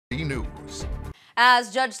News.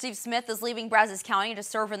 As Judge Steve Smith is leaving Brazos County to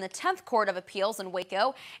serve in the 10th Court of Appeals in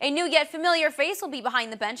Waco, a new yet familiar face will be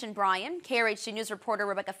behind the bench in Bryan. KRHD News reporter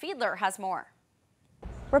Rebecca Fiedler has more.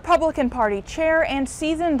 Republican Party Chair and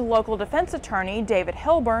seasoned local defense attorney David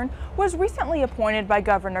Hilburn was recently appointed by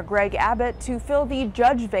Governor Greg Abbott to fill the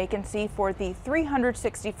judge vacancy for the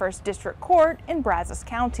 361st District Court in Brazos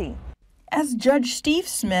County. As Judge Steve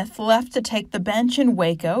Smith left to take the bench in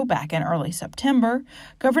Waco back in early September,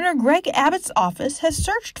 Governor Greg Abbott's office has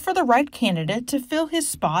searched for the right candidate to fill his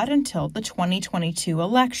spot until the 2022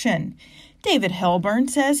 election. David Hilburn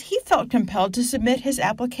says he felt compelled to submit his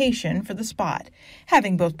application for the spot,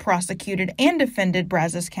 having both prosecuted and defended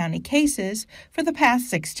Brazos County cases for the past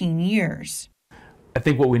 16 years. I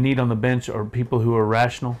think what we need on the bench are people who are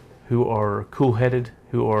rational, who are cool-headed,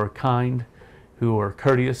 who are kind, who are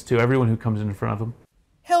courteous to everyone who comes in front of them.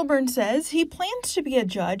 Hilburn says he plans to be a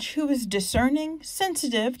judge who is discerning,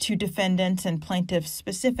 sensitive to defendants' and plaintiffs'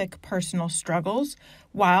 specific personal struggles,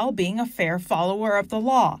 while being a fair follower of the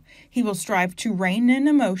law. He will strive to rein in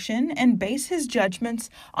emotion and base his judgments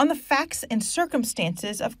on the facts and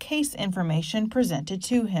circumstances of case information presented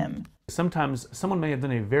to him. Sometimes someone may have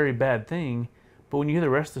done a very bad thing, but when you hear the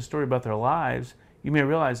rest of the story about their lives, you may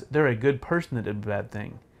realize they're a good person that did a bad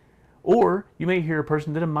thing. Or you may hear a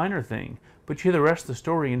person did a minor thing, but you hear the rest of the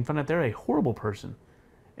story and find out they're a horrible person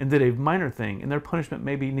and did a minor thing, and their punishment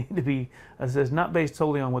maybe need to be assessed not based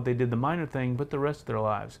solely on what they did the minor thing, but the rest of their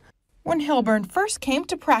lives. When Hilburn first came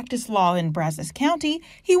to practice law in Brazos County,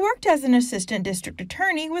 he worked as an assistant district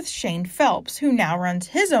attorney with Shane Phelps, who now runs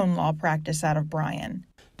his own law practice out of Bryan.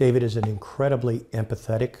 David is an incredibly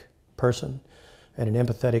empathetic person and an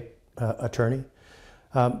empathetic attorney.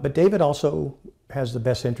 But David also has the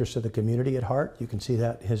best interest of the community at heart. You can see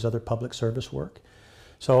that in his other public service work.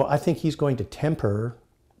 So I think he's going to temper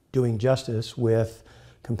doing justice with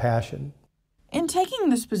compassion. In taking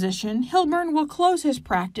this position, Hilburn will close his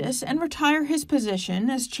practice and retire his position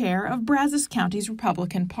as chair of Brazos County's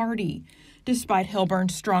Republican Party. Despite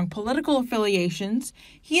Hilburn's strong political affiliations,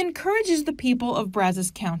 he encourages the people of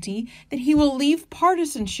Brazos County that he will leave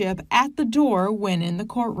partisanship at the door when in the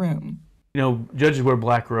courtroom. You know, judges wear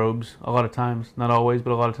black robes a lot of times, not always,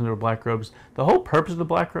 but a lot of times they wear black robes. The whole purpose of the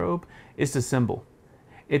black robe is to symbol.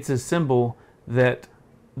 It's a symbol that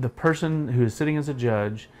the person who is sitting as a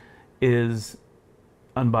judge is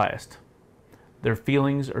unbiased. Their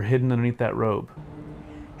feelings are hidden underneath that robe.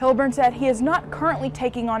 Hilburn said he is not currently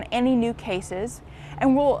taking on any new cases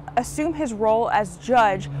and will assume his role as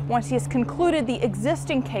judge once he has concluded the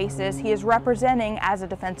existing cases he is representing as a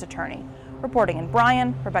defense attorney. Reporting in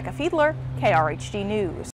Bryan, Rebecca Fiedler, KRHD News.